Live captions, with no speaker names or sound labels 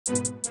Maxxo,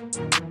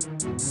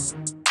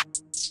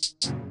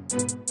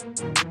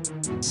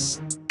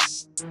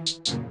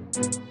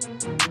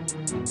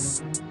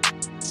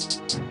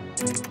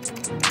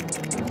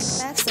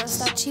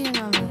 stop cheating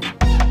on me.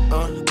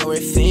 I wear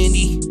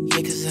Fendi,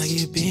 yeah, cause I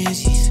get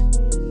business.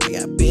 I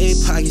got big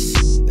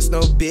pockets, it's no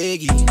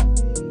biggie.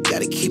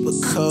 Gotta keep a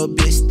cold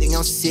bitch, think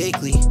I'm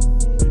sickly.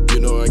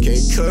 You know I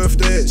can't curve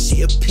that,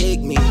 she a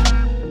pygmy.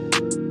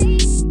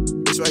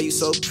 That's why you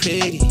so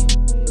pretty.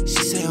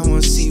 She say I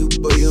wanna see you,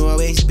 but you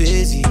always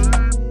busy.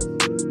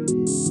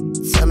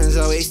 Timing's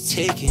always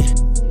ticking.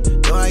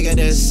 Know I got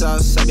that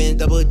sauce, I been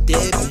double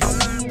dipping.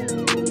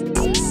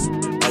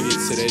 I get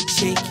to that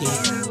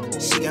chicken.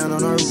 She got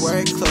on her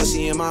work clothes,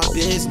 she in my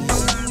business.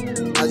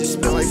 I just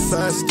spent like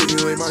 5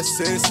 sticking away my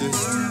senses.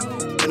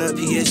 And up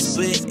here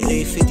split, it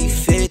ain't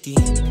 50-50.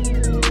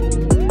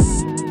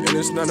 And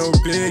it's not no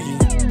biggie.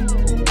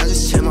 I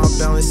just check my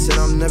balance and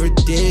I'm never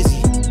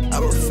dizzy. I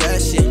roll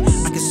fast shit,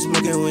 I can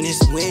smoke it when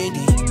it's windy.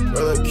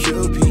 Roll a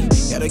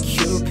QP, got a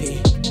QP.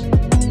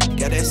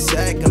 Got that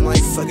sack, I'm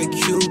like fuck a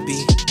QB.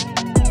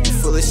 You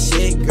full of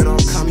shit, girl,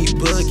 don't call me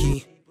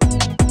Boogie.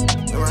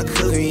 When I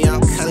cook me, I'll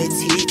call it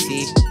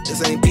TT.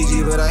 This ain't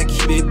PG, but I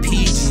keep it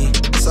PG.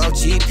 It's all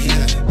GP.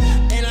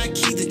 And I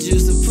keep the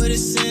juice, to put it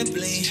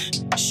simply.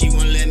 She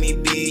won't let me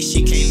be,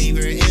 she can't leave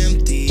her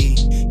empty.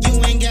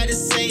 You ain't gotta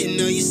say it,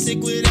 no, you sick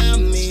without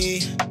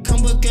me.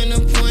 Come book an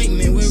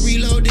appointment with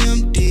Reload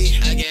MD.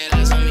 I get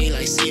eyes on me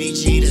like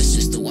CDG, that's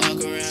just to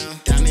walk around.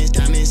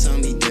 Diamonds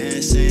on me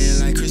dancing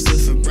like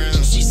Christopher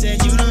Brown. She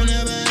said you don't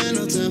ever have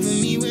no time for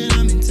me when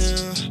I'm in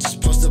town. Just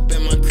post up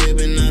in my crib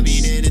and I'll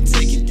be there to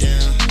take it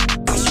down.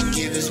 What you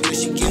give is what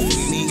you give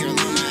for me, girl,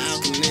 I'm an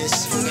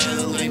alchemist.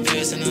 Gotta look like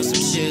passing on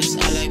some chips,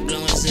 I like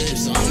blowing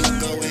zips, so I'ma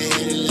go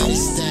ahead and let it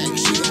stack.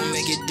 She gon'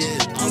 make it dip,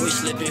 always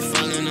slipping,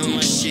 falling on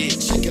my shit.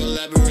 Check your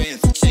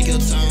labyrinth, check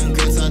your tone,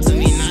 girl, talk to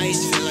me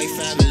nice, feel like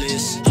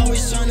fabulous.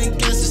 Always tryna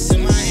guess this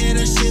in my head,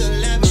 that shit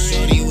elaborate.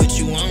 Shorty, what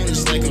you want,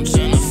 it's like I'm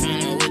tryna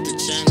find out what the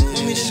channel is.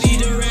 Want me to be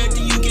direct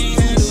and you can't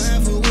handle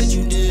half of what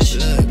you dish.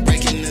 Look,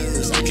 breaking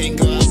news, I can't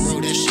go out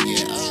broke, that shit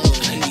get old.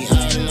 I need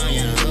all of my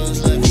young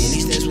hoes, love you, at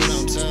least that's what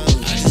I'm told.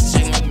 I just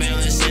check my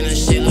balance and that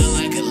shit look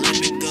like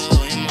Olympic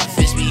gold. And my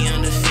fist be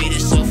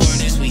undefeated so far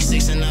this week,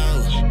 6-0.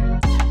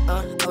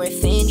 I wear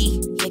Fendi,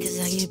 yeah, cause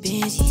I get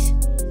business.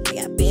 I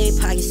got big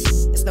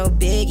pockets, it's no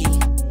biggie.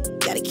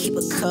 Gotta keep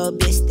a cold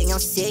bitch, think I'm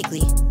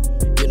sickly.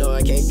 You know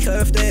I can't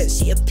curve that,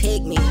 she a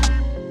pygmy.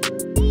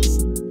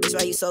 That's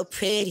why you so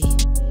pretty.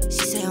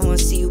 She say I wanna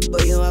see you,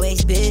 but you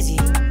always busy.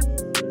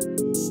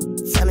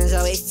 Timing's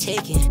always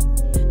ticking.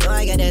 Know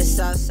I got that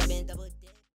sauce.